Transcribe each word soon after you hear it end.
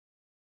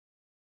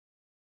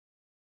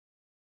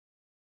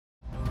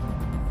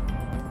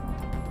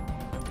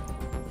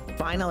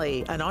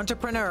Finally, an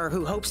entrepreneur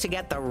who hopes to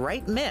get the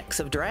right mix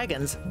of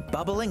dragons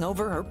bubbling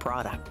over her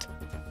product.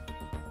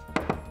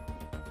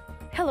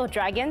 Hello,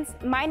 dragons.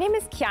 My name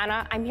is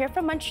Kiana. I'm here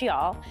from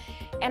Montreal,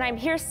 and I'm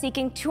here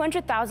seeking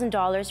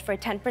 $200,000 for a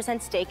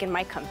 10% stake in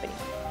my company.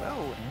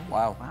 Oh,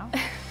 Wow.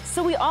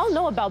 So we all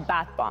know about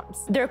bath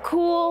bombs. They're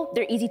cool,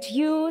 they're easy to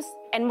use,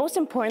 and most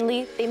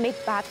importantly, they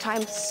make bath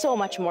time so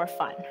much more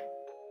fun.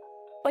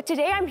 But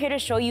today I'm here to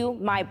show you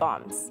my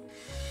bombs.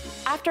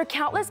 After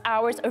countless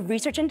hours of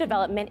research and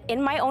development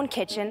in my own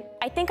kitchen,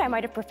 I think I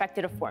might have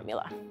perfected a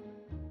formula.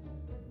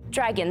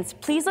 Dragons,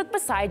 please look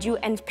beside you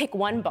and pick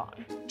one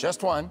bomb.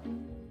 Just one.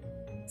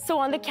 So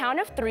on the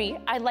count of 3,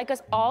 I'd like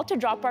us all to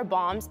drop our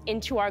bombs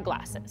into our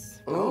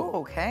glasses. Ooh.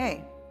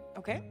 okay.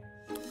 Okay.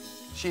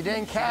 She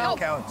didn't count.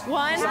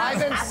 One,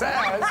 Simon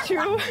says.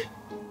 2,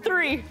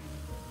 3.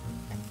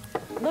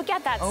 Look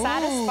at that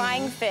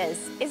satisfying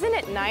fizz. Isn't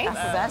it nice?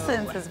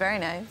 Effervescence is very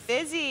nice.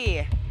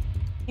 Fizzy.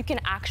 You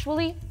can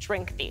actually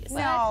drink these.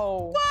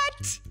 No.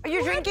 What? Are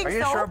you drinking Are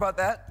you soap? sure about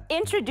that?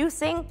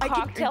 Introducing I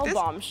can drink Cocktail this?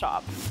 Bomb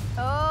Shop.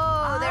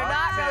 Oh, they're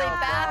not really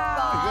bath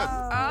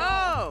bombs.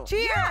 Oh.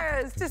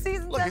 Cheers to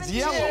season 7. Look, it's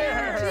yellow.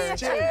 Cheers.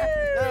 Cheers.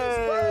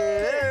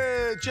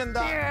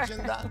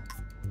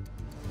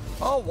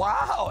 Oh,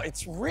 wow.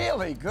 It's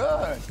really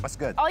good. That's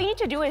good. All you need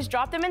to do is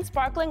drop them in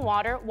sparkling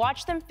water,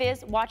 watch them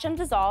fizz, watch them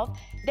dissolve.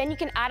 Then you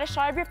can add a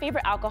shot of your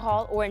favorite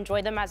alcohol or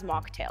enjoy them as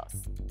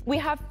mocktails. We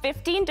have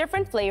 15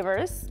 different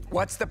flavors,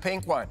 What's the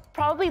pink one?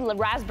 probably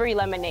raspberry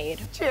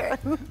lemonade. Cheers.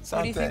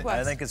 What do you think, Wes?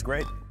 I think it's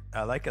great.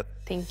 I like it.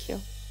 Thank you.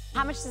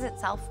 How much does it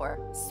sell for?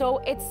 So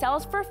it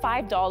sells for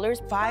 $5.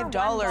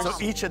 $5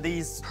 So each of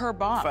these, per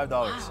bomb.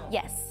 $5.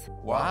 Yes.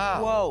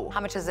 Wow. Whoa. How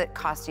much does it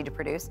cost you to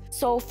produce?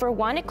 So for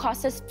one, it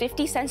costs us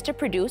 50 cents to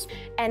produce,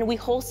 and we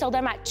wholesale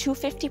them at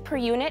 $2.50 per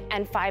unit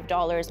and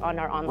 $5 on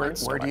our online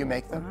store. Where do you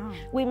make them?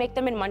 We make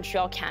them in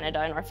Montreal,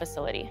 Canada, in our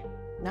facility.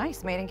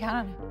 Nice, made in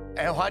Canada.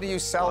 And how do you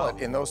sell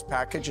it in those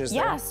packages?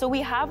 Yeah, there? so we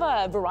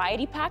have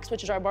variety packs,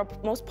 which is our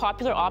most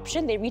popular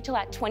option. They retail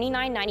at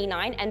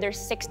 $29.99, and there's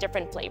 6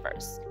 different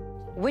flavors.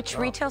 Which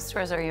retail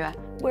stores are you at?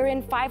 We're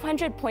in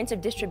 500 points of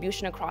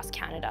distribution across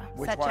Canada.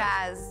 Such one?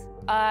 as?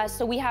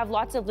 So we have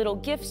lots of little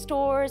gift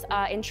stores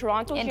in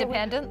Toronto. here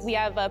Independents? We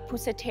have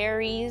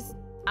Pusateri's.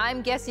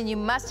 I'm guessing you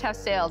must have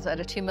sales at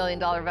a $2 million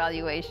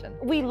valuation.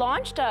 We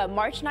launched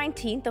March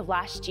 19th of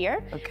last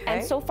year, Okay.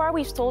 and so far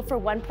we've sold for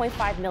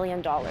 $1.5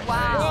 million. Wow.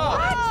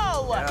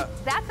 Yeah.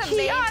 That's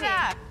amazing.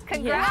 Kiana,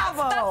 Congrats.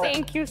 Bravo.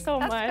 Thank you so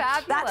That's much.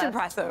 fabulous. That's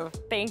impressive.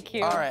 Thank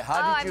you. All right,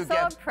 how did you I'm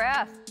so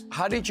impressed.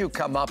 How did you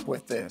come up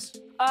with this?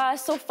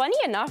 So funny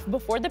enough,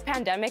 before the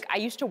pandemic, I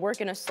used to work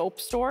in a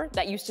soap store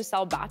that used to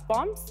sell bath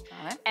bombs.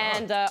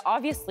 And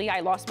obviously,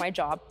 I lost my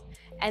job.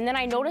 And then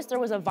I noticed there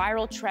was a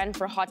viral trend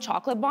for hot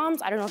chocolate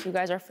bombs. I don't know if you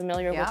guys are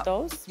familiar with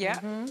those. Yeah.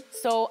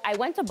 So I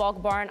went to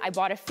Bulk Barn, I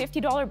bought a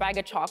 $50 bag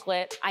of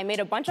chocolate, I made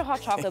a bunch of hot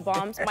chocolate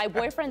bombs. My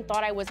boyfriend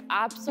thought I was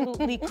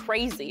absolutely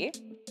crazy.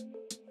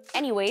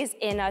 Anyways,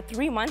 in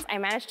 3 months, I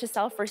managed to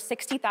sell for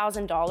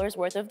 $60,000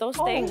 worth of those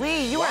things.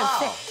 Holy, you're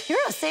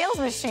a sales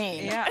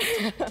machine. Yeah.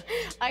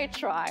 I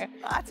try.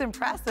 That's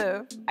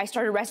impressive. I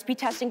started recipe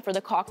testing for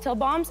the cocktail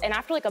bombs, and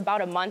after like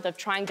about a month of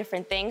trying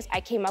different things, I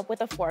came up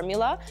with a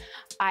formula.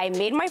 I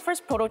made my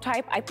first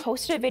prototype, I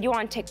posted a video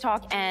on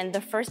TikTok, and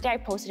the first day I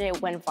posted it,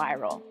 it went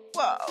viral.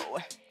 Whoa.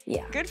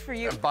 Yeah. Good for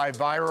you. By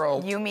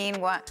viral. You mean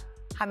what?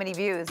 How many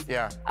views?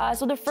 Yeah.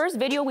 So the first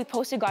video we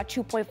posted got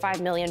 2.5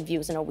 million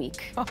views in a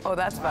week. Oh,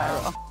 that's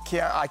viral.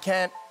 Kia, I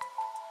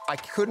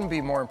couldn't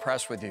be more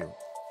impressed with you.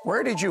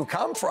 Where did you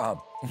come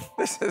from?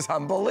 This is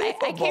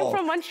unbelievable. I came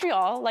from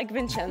Montreal, like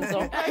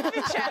Vincenzo.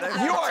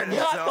 You are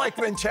not like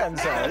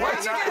Vincenzo. You're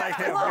not like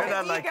him. You're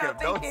not like him.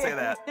 Don't say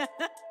that.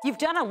 You've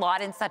done a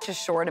lot in such a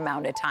short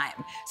amount of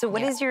time. So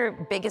what is your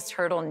biggest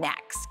hurdle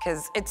next?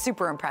 Because it's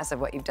super impressive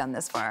what you've done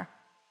this far.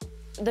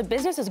 The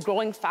business is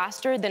growing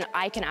faster than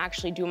I can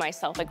actually do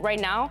myself. Like right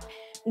now,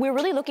 we're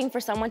really looking for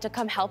someone to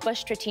come help us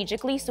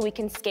strategically so we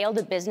can scale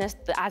the business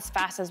as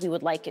fast as we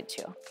would like it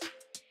to.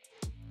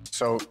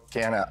 So,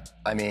 Kiana,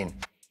 I mean,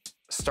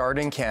 start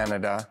in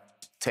Canada,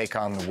 take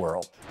on the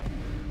world.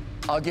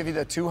 I'll give you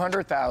the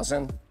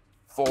 $200,000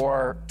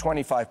 for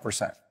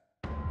 25%.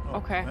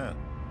 Okay. Man.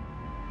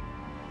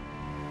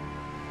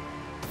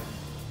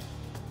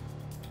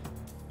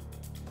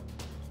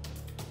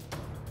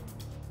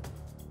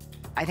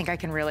 I think I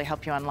can really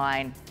help you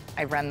online.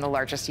 I run the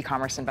largest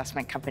e-commerce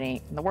investment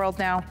company in the world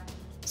now.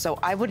 So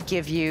I would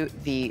give you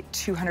the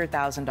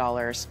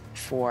 $200,000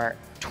 for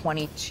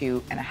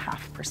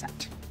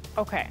 22.5%.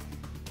 Okay.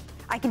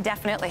 I can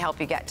definitely help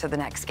you get to the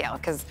next scale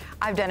because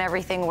I've done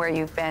everything where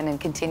you've been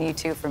and continue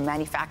to, from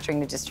manufacturing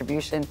to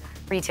distribution,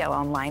 retail,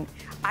 online.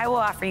 I will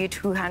offer you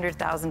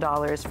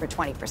 $200,000 for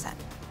 20%.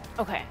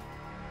 Okay.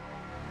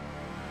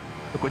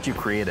 Look what you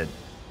created.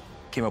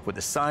 Came up with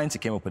the science, you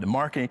came up with the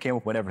marketing, you came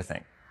up with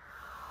everything.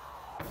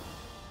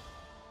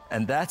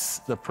 And that's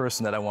the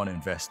person that I want to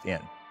invest in.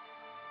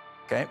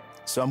 Okay?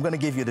 So I'm going to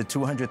give you the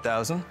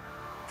 $200,000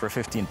 for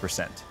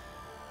 15%.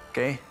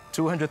 Okay?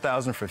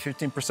 $200,000 for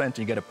 15%,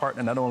 you get a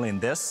partner not only in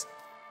this,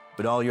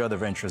 with all your other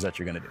ventures that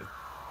you're going to do.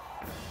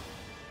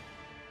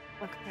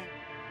 Okay.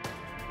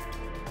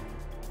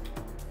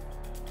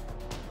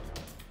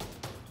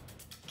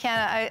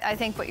 Kiana, I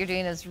think what you're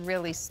doing is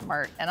really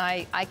smart, and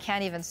I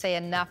can't even say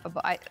enough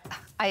about.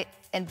 I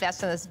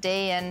invest in this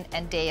day in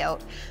and day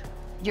out.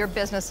 Your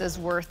business is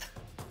worth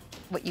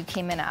what you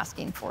came in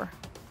asking for,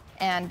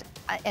 and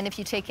if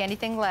you take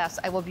anything less,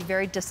 I will be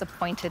very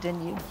disappointed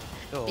in you,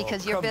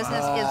 because your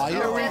business is.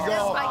 Here we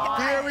go.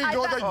 Here we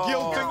go. The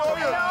guilting.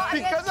 No,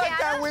 because I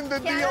can't win the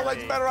deal,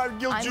 it's better I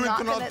guilt you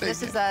into not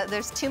taking it.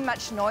 There's too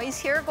much noise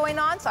here going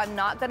on, so I'm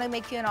not going to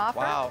make you an offer.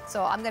 Wow.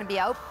 So I'm going to be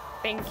out.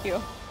 Thank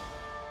you.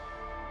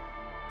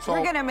 So,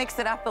 We're gonna mix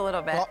it up a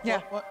little bit.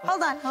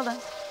 Hold on.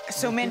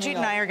 So Manjeet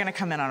and I are gonna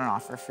come in on an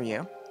offer for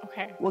you.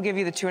 Okay. We'll give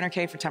you the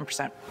 $200K for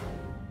 10%.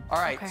 All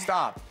right,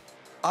 stop.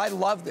 I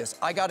love this.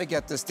 I got to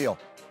get this deal.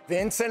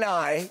 Vince and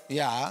I,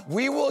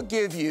 we will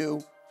give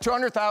you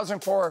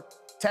 $200,000 for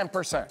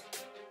 10%.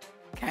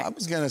 I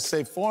was gonna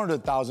say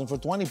 400,000 for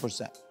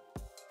 20%.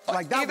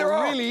 Like that, Either we're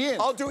or. really in.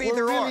 I'll do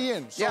either we're or. really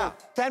in. So Yeah.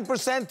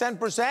 10%,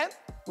 10%.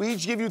 We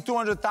each give you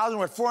 200,000.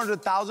 We're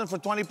 400,000 for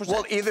 20%.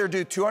 We'll either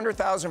do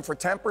 200,000 for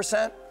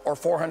 10% or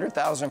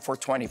 400,000 for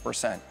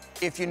 20%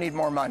 if you need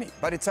more money,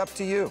 but it's up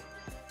to you.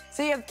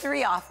 So you have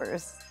 3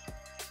 offers.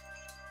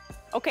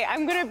 Okay,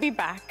 I'm gonna be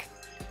back.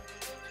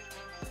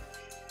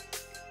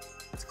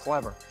 It's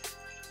clever.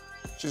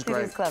 She's It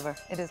great. is clever.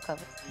 It is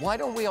clever. Why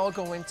don't we all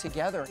go in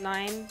together?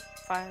 9,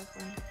 5,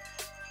 1.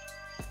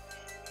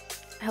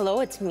 Hello,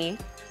 it's me.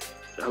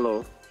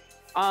 Hello.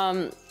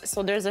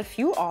 So there's a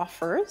few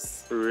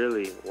offers.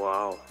 Really?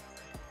 Wow.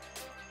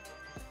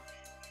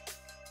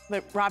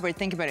 But Robert,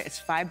 think about it. It's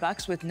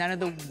 $5 with none of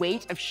the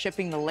weight of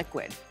shipping the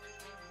liquid.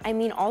 I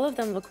mean, all of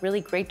them look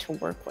really great to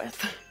work with.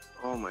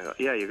 Oh my God.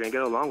 Yeah, you're gonna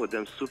get along with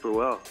them super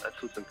well.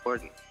 That's what's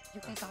important. You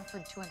guys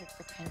offered 200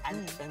 for 10.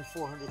 and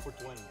 400 for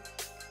 20.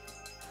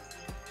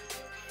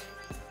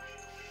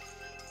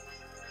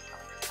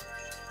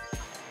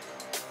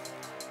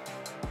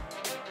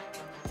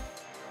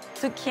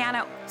 So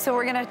Kiana, so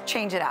we're gonna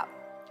change it up.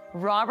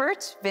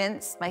 Robert,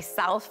 Vince,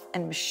 myself,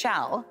 and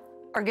Michelle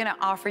are gonna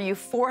offer you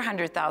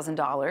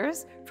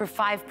 $400,000 for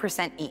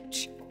 5%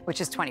 each,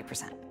 which is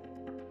 20%.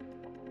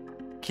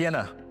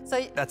 Kiana, So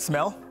that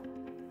smell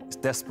is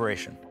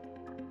desperation.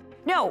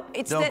 no,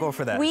 it's Don't that go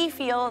for that. we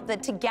feel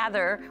that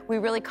together we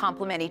really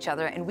complement each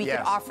other, and we Yes.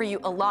 could offer you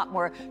a lot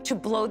more to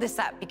blow this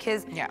up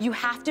because you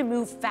have to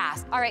move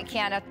fast. All right,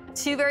 Kiana,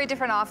 2 very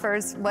different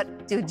offers. What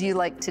would you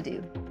like to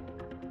do?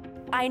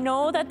 I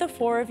know that the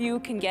 4 of you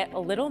can get a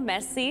little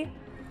messy,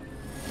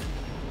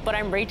 but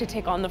I'm ready to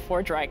take on the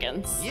 4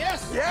 dragons.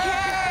 Yes!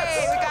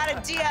 Hey, we got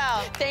a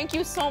deal. Thank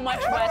you so much,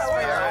 Wes,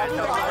 for your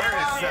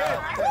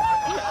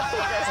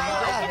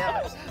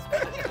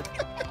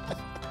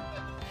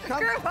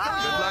Good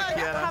luck,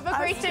 Kiana. Have a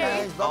great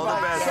day. All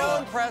the best. So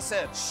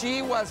impressive.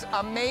 She was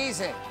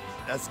amazing.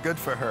 That's good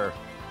for her.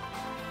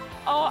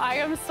 Oh, I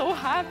am so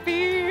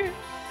happy.